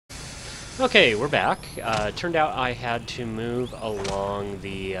Okay, we're back. Turned out I had to move along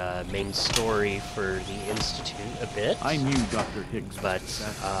the main story for the Institute a bit. I knew Dr. Higgs was But,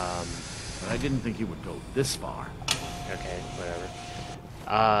 possessed, but I didn't think he would go this far. okay,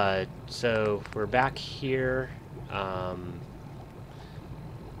 whatever. So we're back here.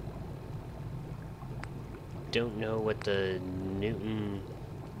 Don't know what the Newton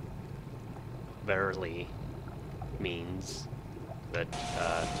Verily means. But,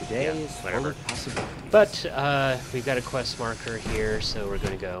 Today yeah, is full whatever. of possibilities. But, we've got a quest marker here, so we're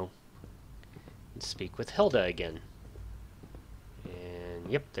gonna go and speak with Hilda again. And,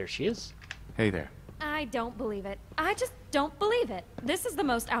 yep, there she is. Hey there. I don't believe it. I just don't believe it. This is the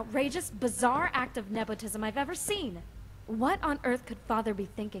most outrageous, bizarre act of nepotism I've ever seen. What on earth could Father be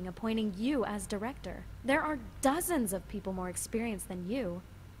thinking appointing you as director? There are dozens of people more experienced than you.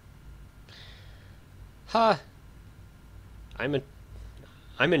 Ha!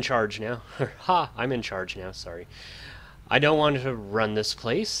 I'm in charge now. Ha! I'm in charge now, sorry. I don't want to run this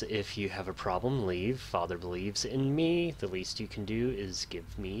place. If you have a problem, leave. Father believes in me. The least you can do is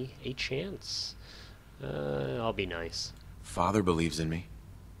give me a chance. I'll be nice. Father believes in me.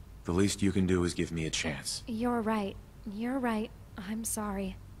 The least you can do is give me a chance. You're right. You're right. I'm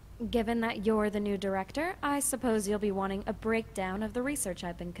sorry. Given that you're the new director, I suppose you'll be wanting a breakdown of the research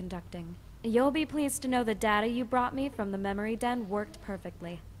I've been conducting. You'll be pleased to know the data you brought me from the memory den worked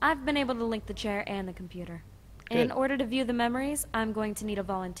perfectly. I've been able to link the chair and the computer. In Good. order to view the memories, I'm going to need a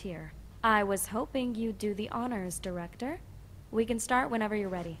volunteer. I was hoping you'd do the honors, Director. We can start whenever you're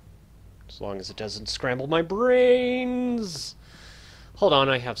ready. As long as it doesn't scramble my brains. Hold on,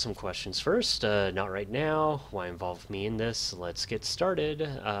 I have some questions first. Not right now. Why involve me in this? Let's get started.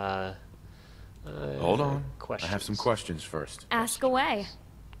 Hold on. Questions. I have some questions first. Ask away.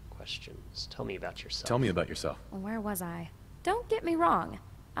 Questions. Tell me about yourself. Tell me about yourself. Where was I? Don't get me wrong.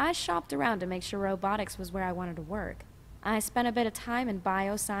 I shopped around to make sure robotics was where I wanted to work. I spent a bit of time in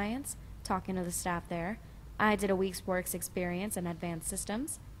bioscience, talking to the staff there. I did a week's works experience in advanced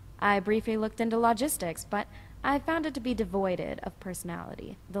systems. I briefly looked into logistics, but I found it to be devoid of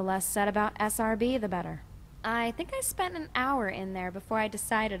personality. The less said about SRB, the better. I think I spent an hour in there before I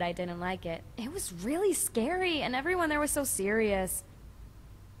decided I didn't like it. It was really scary, and everyone there was so serious.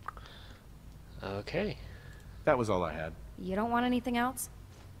 Okay. That was all I had. You don't want anything else?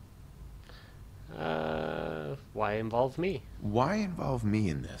 Why involve me? Why involve me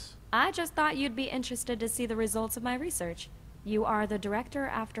in this? I just thought you'd be interested to see the results of my research. You are the director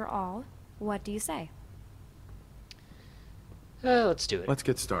after all. What do you say? Let's do it. Let's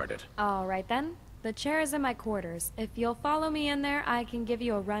get started. All right then. The chair is in my quarters. If you'll follow me in there, I can give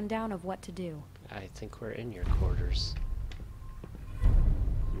you a rundown of what to do. I think we're in your quarters.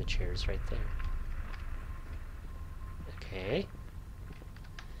 And the chair's right there. Okay.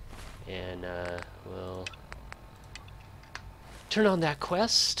 And, we'll turn on that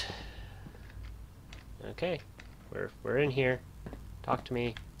quest. Okay. We're in here. Talk to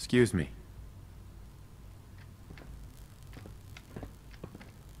me. Excuse me.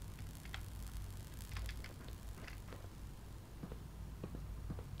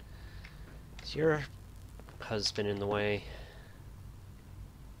 Is your husband in the way?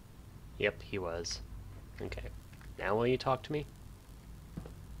 Yep, he was. Okay. Now will you talk to me?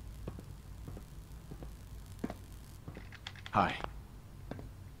 Hi.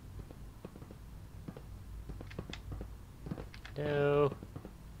 No.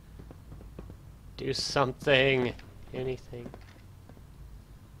 Do something. Anything.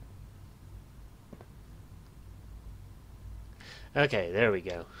 Okay, there we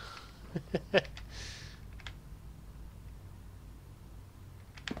go.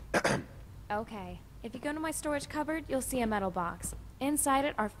 Okay. If you go to my storage cupboard, you'll see a metal box. Inside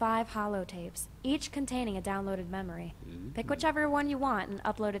it are 5 holotapes, each containing a downloaded memory. Pick whichever one you want and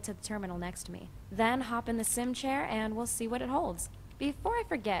upload it to the terminal next to me. Then hop in the sim chair and we'll see what it holds. Before I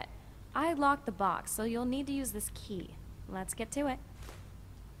forget, I locked the box, so you'll need to use this key. Let's get to it.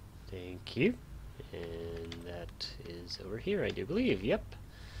 Thank you. And that is over here, I do believe. Yep.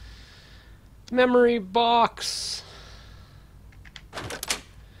 Memory box.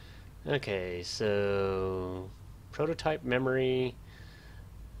 Okay, so prototype memory.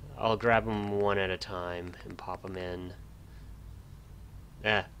 I'll grab them one at a time and pop them in.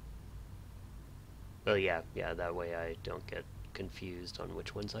 Well, yeah, that way I don't get confused on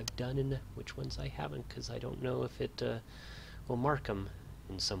which ones I've done and which ones I haven't, because I don't know if it will mark them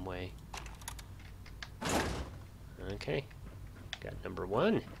in some way. Okay, got number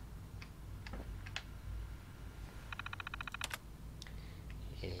 1.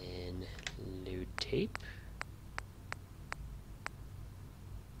 And load tape.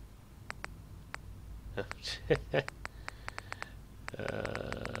 Where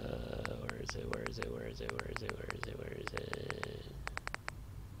is it? Where is it? Where is it? Where is it? Where is it? Where is it?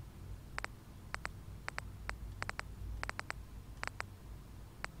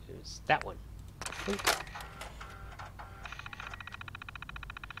 It's that one.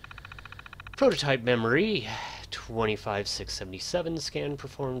 Prototype memory 25677 scan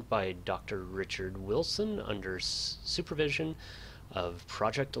performed by Dr. Richard Wilson under supervision of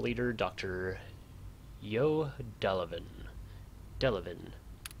project leader Dr. Yo Delavan.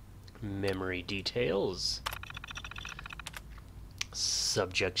 Memory details.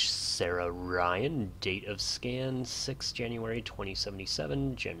 Subject Sarah Ryan. Date of scan 6 January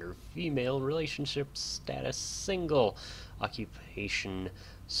 2077. Gender female. Relationship status single. Occupation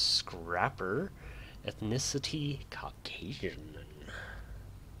scrapper. Ethnicity Caucasian.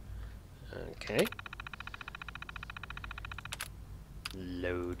 Okay.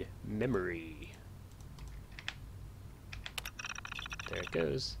 Load memory. There it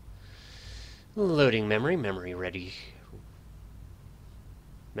goes. Loading memory. Memory ready.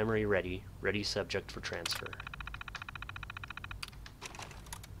 Memory ready. Ready subject for transfer.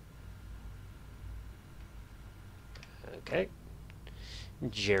 Okay.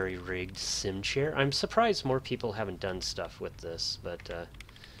 Jerry-rigged sim chair. I'm surprised more people haven't done stuff with this, but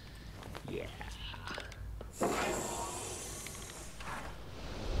yeah.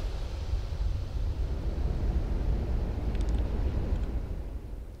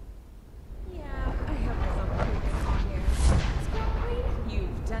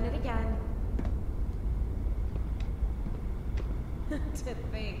 To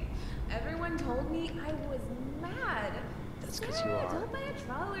think, everyone told me I was mad. That's because you Sarah, are. don't buy a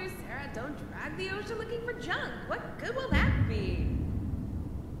trawler. Sarah, don't drag the ocean looking for junk. What good will that be?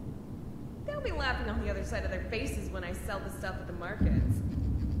 They'll be laughing on the other side of their faces when I sell the stuff at the markets.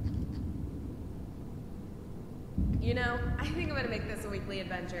 You know, I think I'm gonna make this a weekly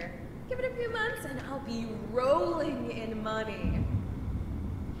adventure. Give it a few months and I'll be rolling in money.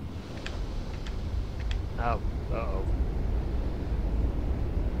 Oh, uh-oh.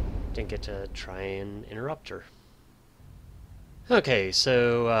 Didn't get to try and interrupt her. Okay,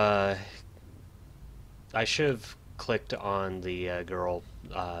 so I should have clicked on the girl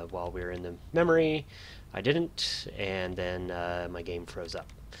while we were in the memory. I didn't, and then my game froze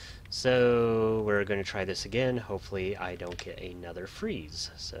up. So we're going to try this again. Hopefully I don't get another freeze.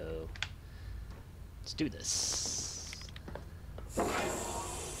 So let's do this.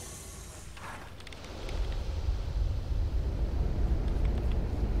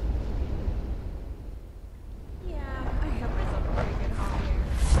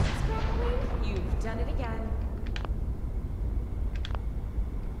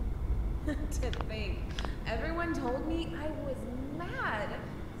 To think, everyone told me I was mad.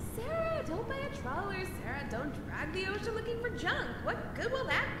 Sarah, don't buy a trawler. Sarah, don't drag the ocean looking for junk. What good will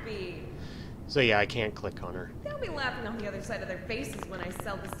that be? So yeah, I can't click on her. They'll be laughing on the other side of their faces when I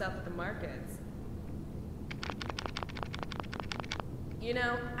sell the stuff at the markets. You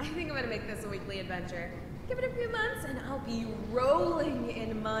know, I think I'm gonna make this a weekly adventure. Give it a few months and I'll be rolling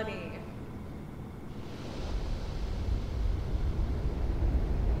in money.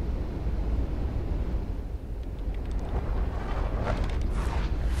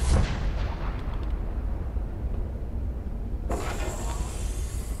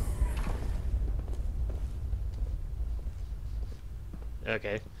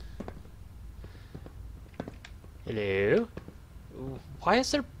 Okay. Hello? Why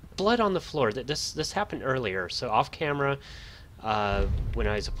is there blood on the floor? This happened earlier. So off camera, when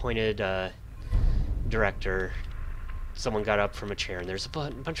I was appointed director, someone got up from a chair and there's a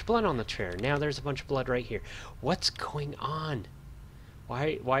bunch of blood on the chair. Now there's a bunch of blood right here. What's going on?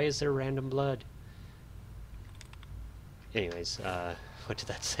 Why is there random blood? Anyways, what did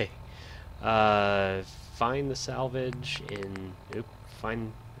that say? Find the salvage in...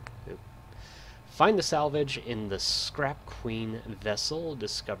 Find the salvage in the Scrap Queen vessel.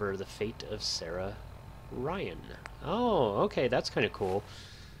 Discover the fate of Sarah Ryan. Oh, okay, that's kind of cool.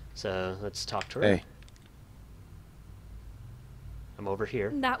 So let's talk to her. Hey. I'm over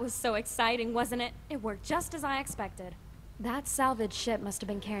here. That was so exciting, wasn't it? It worked just as I expected. That salvage ship must have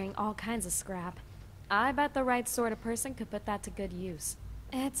been carrying all kinds of scrap. I bet the right sort of person could put that to good use.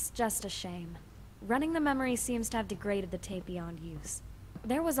 It's just a shame. Running the memory seems to have degraded the tape beyond use.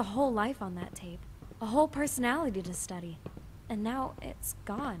 There was a whole life on that tape, a whole personality to study, and now it's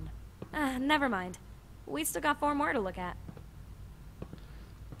gone. Never mind. We still got 4 more to look at.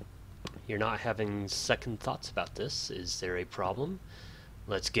 You're not having second thoughts about this. Is there a problem?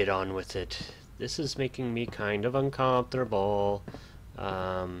 Let's get on with it. This is making me kind of uncomfortable.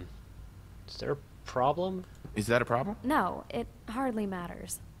 Is there a problem? Is that a problem? No, it hardly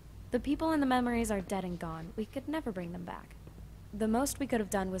matters. The people in the memories are dead and gone. We could never bring them back. The most we could have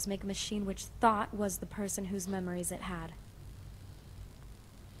done was make a machine which thought was the person whose memories it had.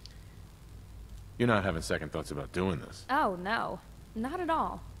 You're not having second thoughts about doing this. Oh, no. Not at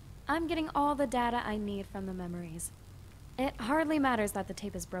all. I'm getting all the data I need from the memories. It hardly matters that the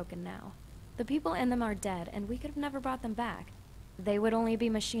tape is broken now. The people in them are dead, and we could have never brought them back. They would only be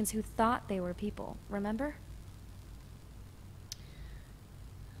machines who thought they were people, remember?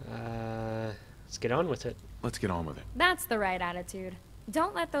 Let's get on with it. Let's get on with it. That's the right attitude.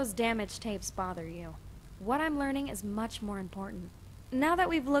 Don't let those damaged tapes bother you. What I'm learning is much more important. Now that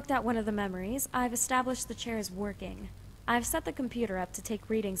we've looked at one of the memories, I've established the chair is working. I've set the computer up to take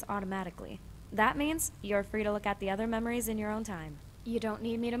readings automatically. That means you're free to look at the other memories in your own time. You don't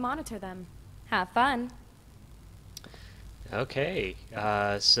need me to monitor them. Have fun. Okay,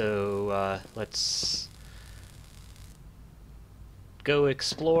 let's go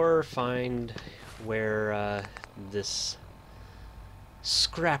explore, find where this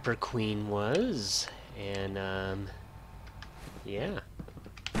Scrapper Queen was, and yeah.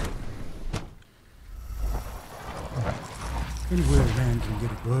 Anywhere a man can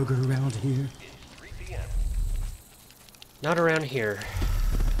get a burger around here? Not around here.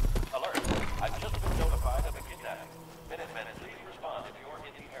 Alert! I've just been notified of a kidnapping. Minutemen, please respond if you're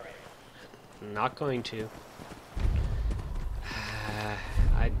in the area. Not going to.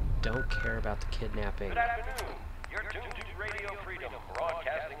 I don't care about the kidnapping. Good afternoon. You're tuned to Radio Freedom,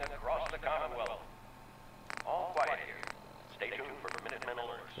 broadcasting across the Commonwealth. All quiet here. Stay tuned for Minutemen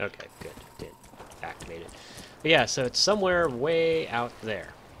alerts. Okay, good. Did activate it. But yeah, so it's somewhere way out there.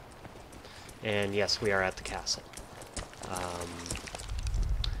 And yes, we are at the castle.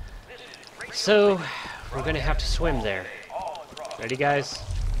 So, we're gonna have to swim there. Ready, guys?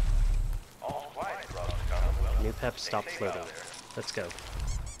 New pep, stop floating. Let's go.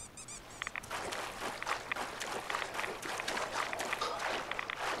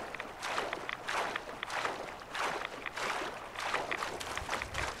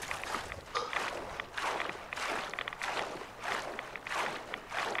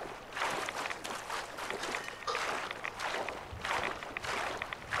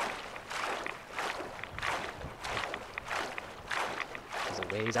 There's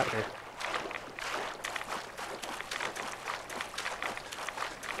a ways out there.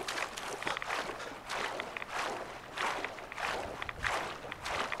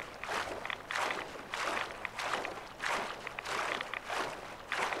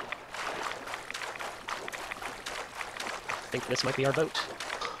 I think this might be our boat.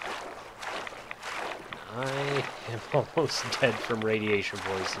 I am almost dead from radiation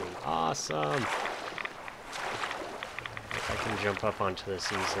poisoning. Awesome! If I can jump up onto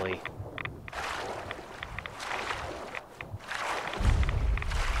this easily.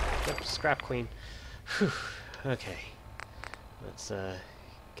 Yep, Scrap Queen. Whew. Okay. Let's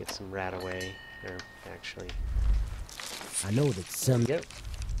get some rat away. Or actually. I know that some... Yep.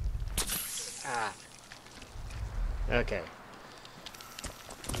 Ah. Okay.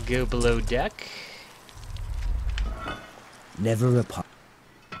 Go below deck. Never apart.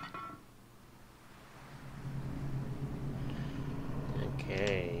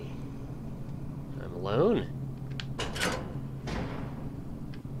 Okay. I'm alone.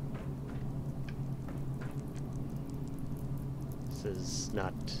 This is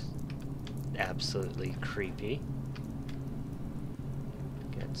not absolutely creepy.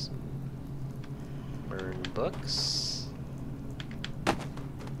 Get some burned books.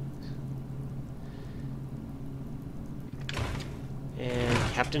 And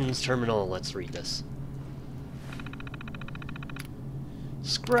Captain's Terminal, let's read this.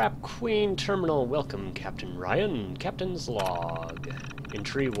 Scrap Queen Terminal, welcome Captain Ryan. Captain's Log.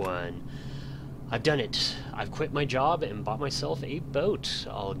 Entry 1. I've done it. I've quit my job and bought myself a boat.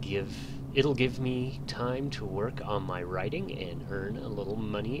 It'll give me time to work on my writing and earn a little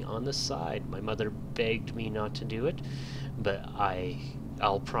money on the side. My mother begged me not to do it, but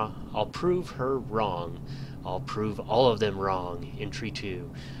I'll prove her wrong. I'll prove all of them wrong. Entry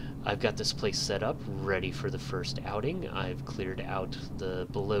 2. I've got this place set up, ready for the first outing. I've cleared out the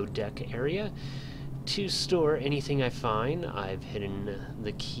below deck area to store anything I find. I've hidden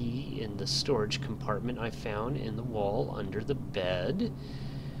the key in the storage compartment I found in the wall under the bed.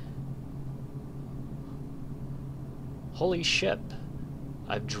 Holy ship.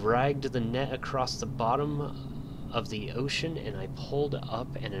 I've dragged the net across the bottom of the ocean and I pulled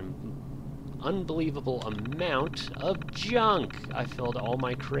up an unbelievable amount of junk. I filled all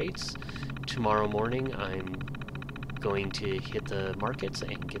my crates. Tomorrow morning I'm going to hit the markets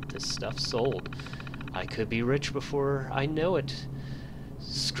and get this stuff sold. I could be rich before I know it.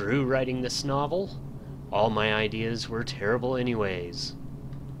 Screw writing this novel. All my ideas were terrible anyways.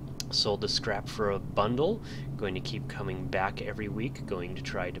 Sold the scrap for a bundle. Going to keep coming back every week. Going to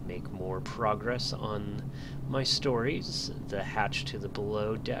try to make more progress on my stories. The hatch to the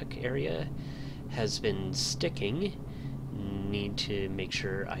below deck area has been sticking. Need to make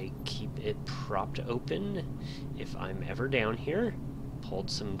sure I keep it propped open if I'm ever down here.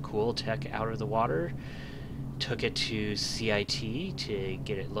 Pulled some cool tech out of the water. Took it to CIT to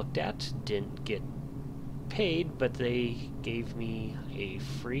get it looked at. Didn't get paid, but they gave me a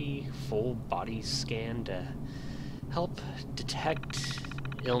free full body scan to help detect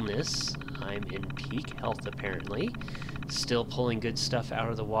illness. I'm in peak health apparently. Still pulling good stuff out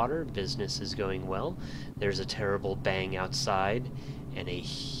of the water. Business is going well. There's a terrible bang outside, and a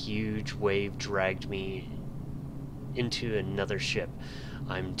huge wave dragged me into another ship.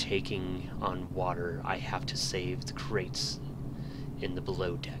 I'm taking on water. I have to save the crates in the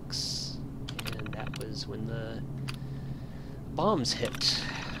below decks. And that was when the bombs hit.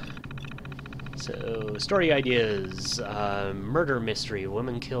 So, story ideas. Murder mystery.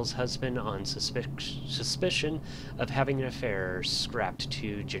 Woman kills husband on suspicion of having an affair. Scrapped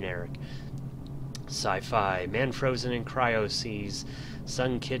to generic. Sci-fi. Man frozen in cryo sees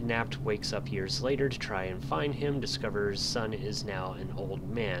son kidnapped, wakes up years later to try and find him, discovers son is now an old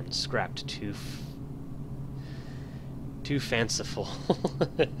man. Scrapped to too fanciful.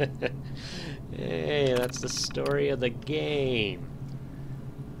 Hey, that's the story of the game.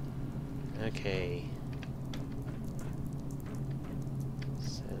 Okay.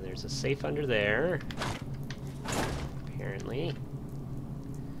 So there's a safe under there. Apparently.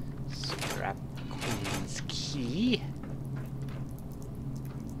 Scrap Queen's key.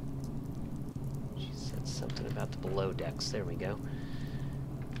 She said something about the below decks. There we go.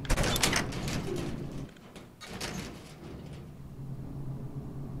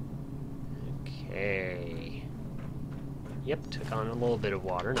 Okay. Yep, took on a little bit of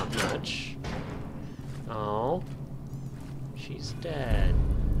water, not much. Oh. She's dead.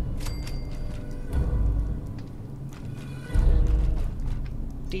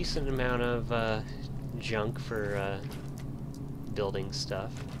 And decent amount of junk for building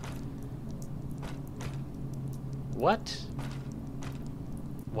stuff. What?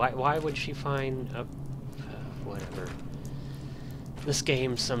 Why would she find a... whatever. This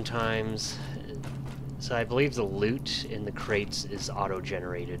game sometimes... So I believe the loot in the crates is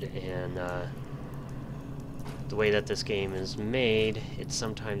auto-generated, and the way that this game is made, it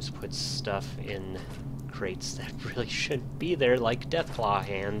sometimes puts stuff in crates that really shouldn't be there, like Deathclaw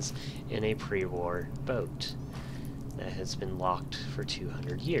hands in a pre-war boat that has been locked for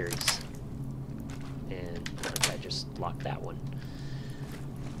 200 years. And I just locked that one.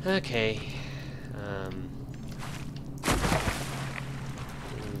 Okay.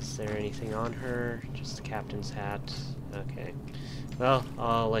 Is there anything on her? Just the captain's hat. Okay. Well,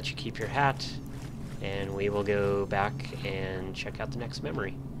 I'll let you keep your hat, and we will go back and check out the next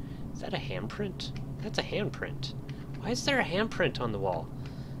memory. Is that a handprint? That's a handprint. Why is there a handprint on the wall?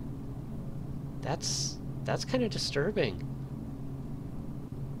 That's kind of disturbing.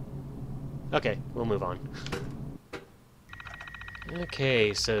 Okay, we'll move on.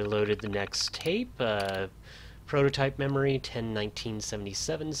 Okay, so loaded the next tape. Prototype memory,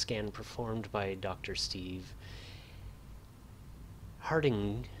 10/19/77, scan performed by Dr. Steve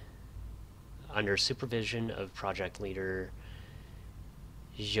Harding under supervision of project leader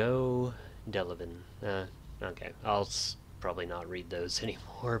Joe Delavan. Okay, I'll probably not read those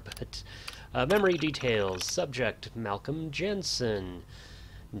anymore, but memory details. Subject, Malcolm Jensen.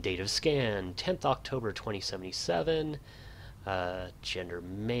 Date of scan, 10th October 2077. Gender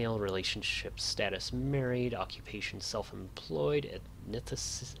male, relationship status married, occupation self-employed,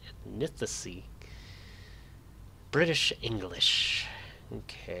 ethnicity British English.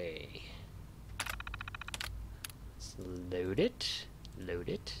 Okay. Let's load it. Load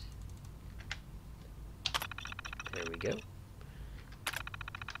it. There we go.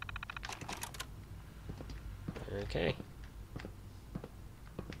 Okay.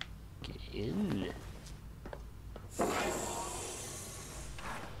 Get in.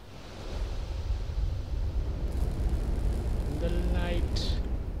 The light.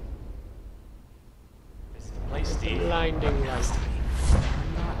 This is the place, Steve. Blinding light.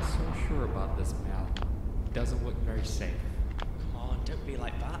 I'm not so sure about this, Mal. It doesn't look very safe. Come on, don't be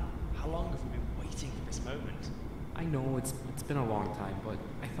like that. How long have we been waiting for this moment? I know it's been a long time, but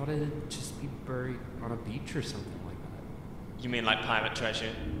I thought it'd just be buried on a beach or something like that. You mean like pirate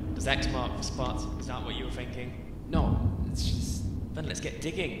treasure? Does X mark the spot? Is that what you were thinking? No, it's just... Then let's get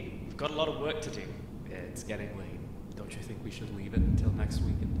digging. We've got a lot of work to do. Yeah, it's getting late. Don't you think we should leave it until next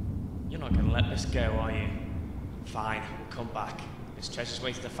weekend? You're not going to let this go, are you? Fine, we'll come back. This treasure's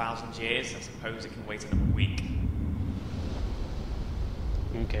waited 1,000 years. I suppose it can wait another week.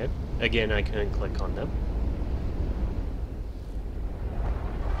 Okay. Again, I can click on them.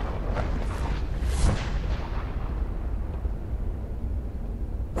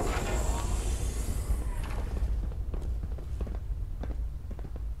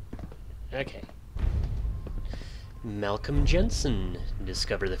 Okay. Malcolm Jensen.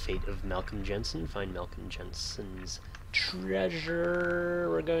 Discover the fate of Malcolm Jensen. Find Malcolm Jensen's treasure.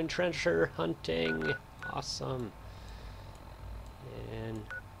 We're going treasure hunting. Awesome. And,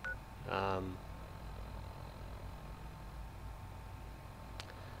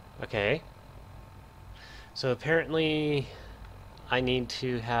 okay. So apparently I need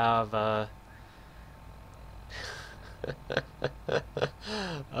to have, oh,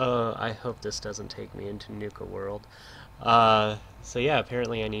 I hope this doesn't take me into Nuka World. So yeah,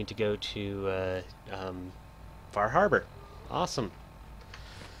 apparently I need to go to Far Harbor. Awesome.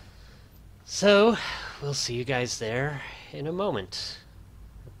 So, we'll see you guys there in a moment.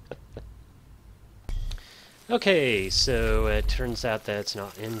 Okay, so it turns out that it's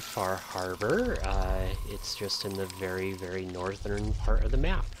not in Far Harbor. It's just in the very, very northern part of the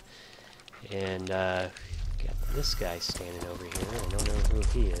map. And, got this guy standing over here. I don't know who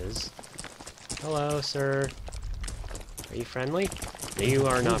he is. Hello, sir. Are you friendly? No, you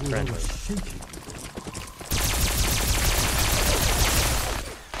are not friendly.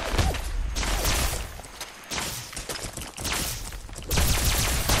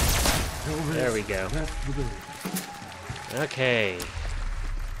 There we go. Okay.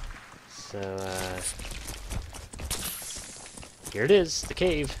 So, here it is, the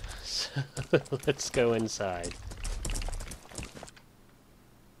cave. So, let's go inside.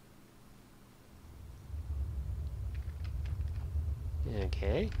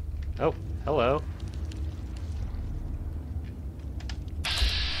 Okay. Oh, hello.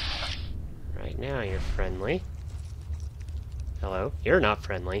 Right now you're friendly. Hello. You're not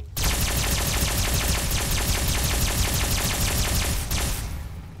friendly.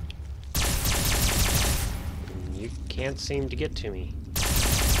 You can't seem to get to me.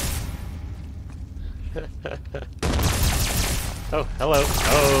 Oh, hello.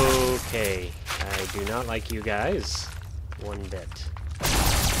 Okay. I do not like you guys one bit.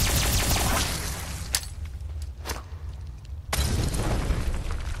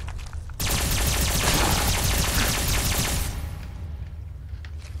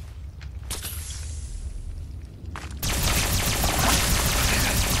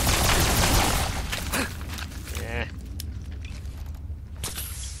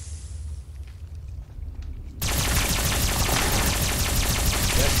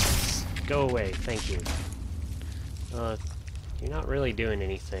 Go away, thank you. You're not really doing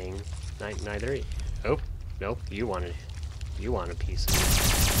anything. Neither. Oh, nope. You want a piece of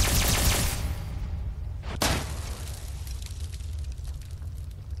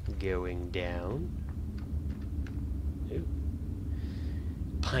it. Going down. Ooh.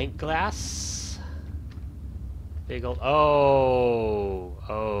 Pint glass. Big old. Oh.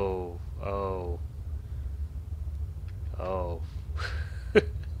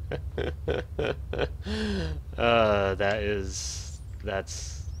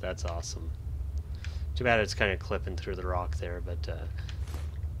 That's awesome. Too bad it's kind of clipping through the rock there, but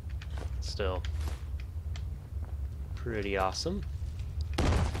still pretty awesome.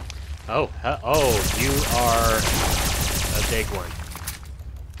 Oh, you are a big one.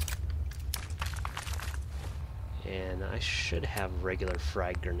 And I should have regular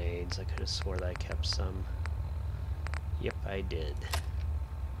frag grenades. I could have swore that I kept some. Yep, I did.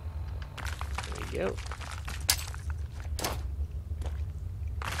 There we go.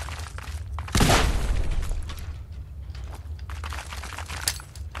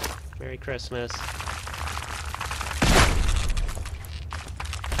 Merry Christmas.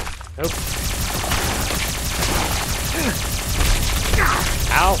 Oh.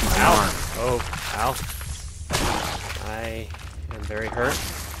 Ow! Ow! Oh, ow. I am very hurt.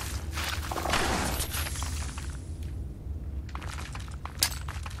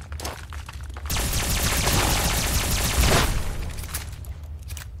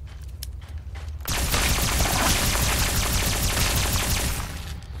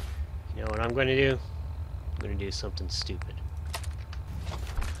 You know what I'm going to do? I'm going to do something stupid.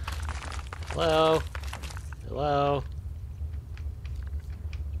 Hello? Hello?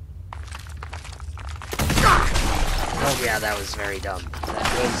 Oh yeah, that was very dumb.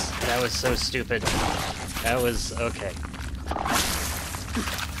 That was so stupid. That was okay.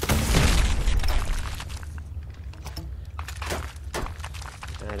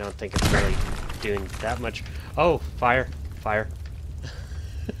 I don't think it's really doing that much. Oh, fire. Fire.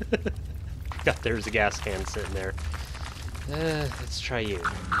 God, there's a gas can sitting there. Let's try you.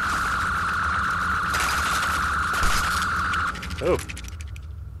 Oh.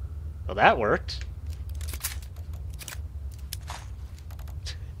 Well, that worked.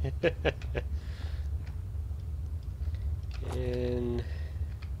 And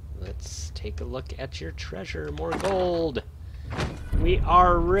let's take a look at your treasure. More gold. We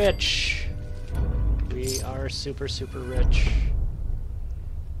are rich. We are super, super rich.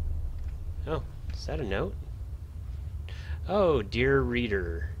 Oh, is that a note? Oh, dear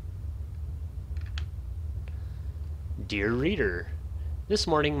reader. Dear reader, this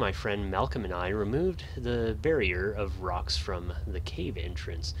morning my friend Malcolm and I removed the barrier of rocks from the cave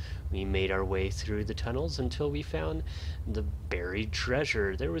entrance. We made our way through the tunnels until we found the buried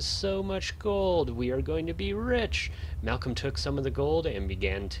treasure. There was so much gold. We are going to be rich. Malcolm took some of the gold and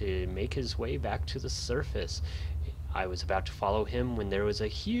began to make his way back to the surface. I was about to follow him when there was a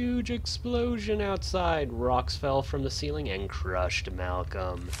huge explosion outside. Rocks fell from the ceiling and crushed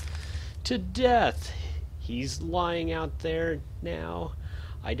Malcolm to death. He's lying out there now.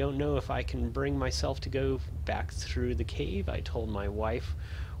 I don't know if I can bring myself to go back through the cave. I told my wife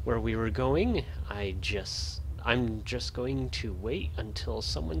where we were going. I'm just going to wait until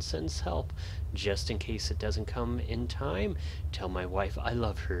someone sends help, just in case it doesn't come in time. Tell my wife I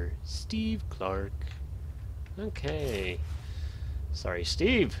love her. Steve Clark. Okay. Sorry,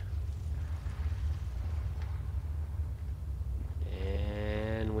 Steve.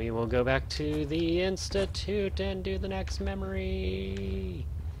 And we will go back to the Institute and do the next memory.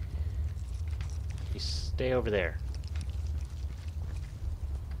 You stay over there.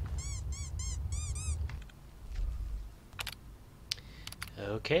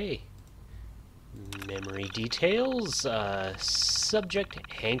 Okay. Memory details. Subject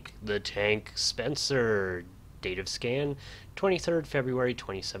Hank the Tank Spencer. Date of scan 23rd February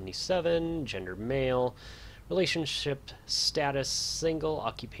 2077. Gender male. Relationship status single.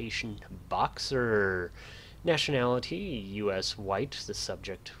 Occupation boxer. Nationality U.S. white. The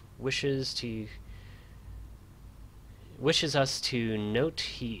subject wishes us to note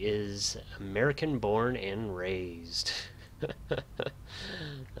he is American born and raised.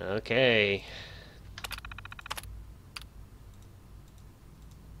 Okay.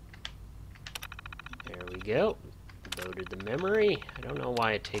 There we go. Loaded the memory. I don't know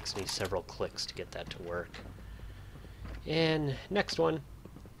why it takes me several clicks to get that to work. And next one.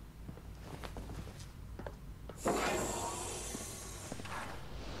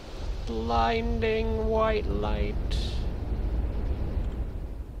 Blinding white light.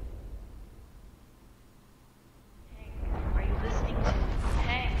 Are you listening to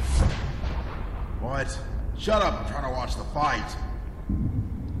Hank? What? Shut up, I'm trying to watch the fight.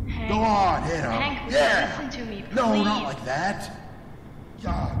 Hank. Go on, hit him. Hank, will yeah. you listen to me, please? No, not like that.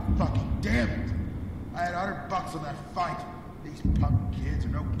 God fucking damn it. I had $100 on that fight. These punk kids are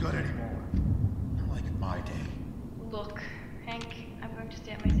no good anymore. Not like in my day. Look, Hank, I'm going to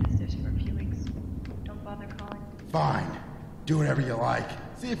stay at my sister's for a few weeks. Don't bother calling. Fine. Do whatever you like.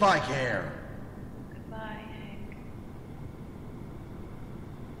 See if I care. Goodbye, Hank.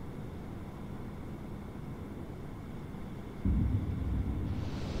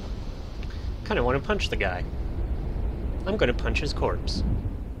 Kind of want to punch the guy. I'm going to punch his corpse.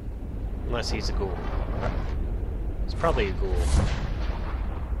 Unless he's a ghoul. He's probably a ghoul.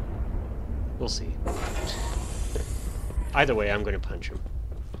 We'll see. Either way, I'm going to punch him.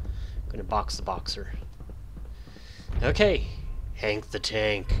 I'm going to box the boxer. Okay. Hank the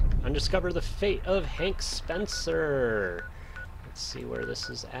Tank. Undiscover the fate of Hank Spencer. Let's see where this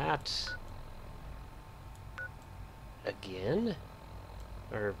is at. Again?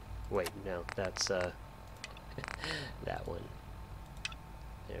 Or, wait, no, that's, that one.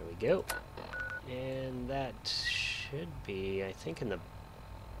 There we go. And that should be, I think, in the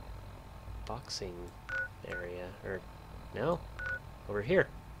boxing area. Or, no? Over here.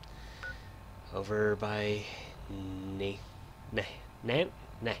 Over by Nahant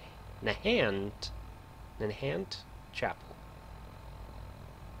Chapel.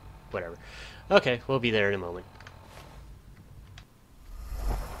 Whatever. Okay, we'll be there in a moment.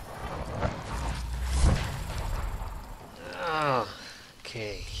 Oh,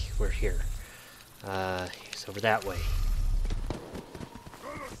 okay, we're here. He's over that way.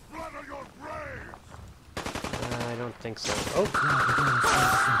 I don't think so. Oh!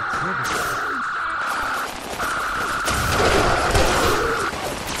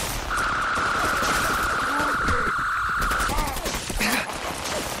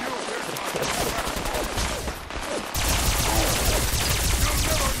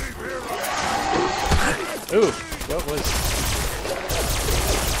 Ooh, what was...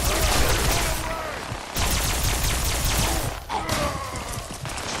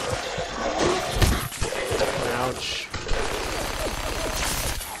 Ouch.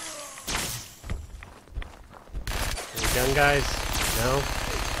 Are you done, guys? No?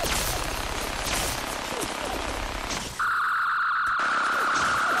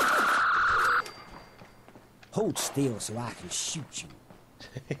 Hold still so I can shoot you.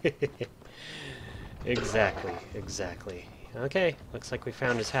 Exactly, exactly. Okay, looks like we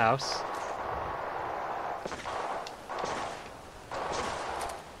found his house.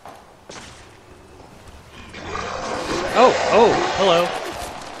 Oh, hello.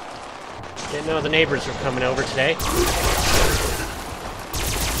 Didn't know the neighbors were coming over today.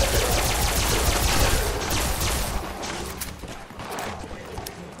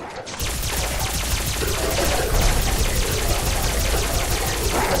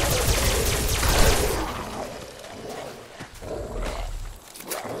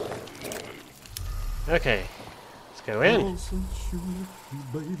 Okay, let's go in.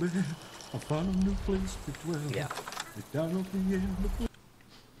 Yeah.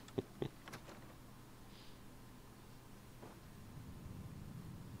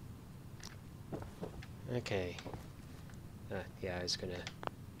 Okay. Yeah, I was gonna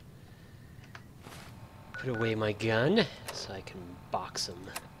put away my gun so I can box him.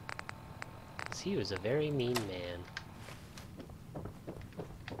 'Cause he was a very mean man.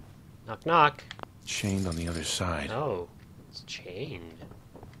 Knock, knock. Chained on the other side. Oh, it's chained.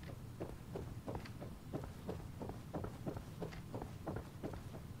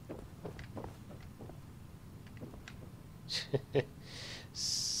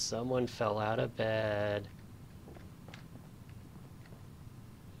 Someone fell out of bed.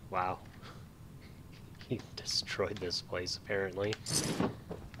 Wow. He destroyed this place, apparently.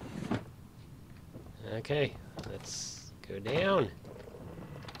 Okay, let's go down.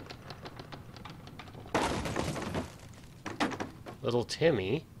 Little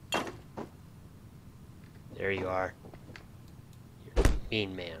Timmy. There you are. You're a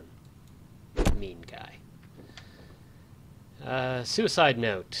mean man. Mean guy. Suicide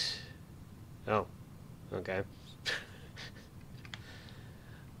note. Oh, okay.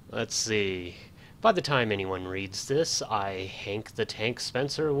 Let's see. By the time anyone reads this, Hank the Tank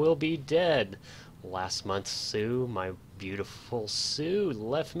Spencer, will be dead. Last month, Sue, my beautiful Sue,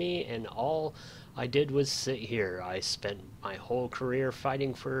 left me, and all I did was sit here. I spent my whole career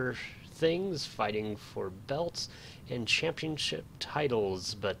fighting for things, fighting for belts and championship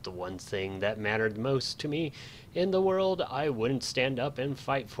titles, but the one thing that mattered most to me in the world I wouldn't stand up and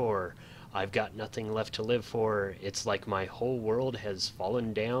fight for. I've got nothing left to live for. It's like my whole world has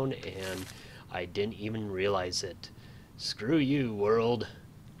fallen down and I didn't even realize it. Screw you, world.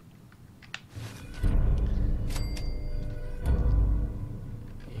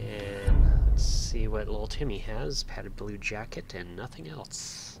 And let's see what little Timmy has. Padded blue jacket and nothing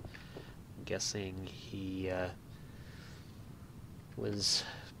else. I'm guessing he was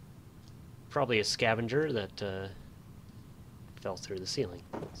probably a scavenger that fell through the ceiling.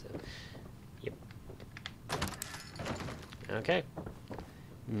 So, yep. Okay.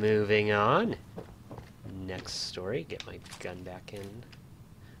 Moving on. Next story. Get my gun back in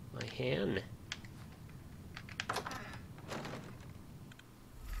my hand.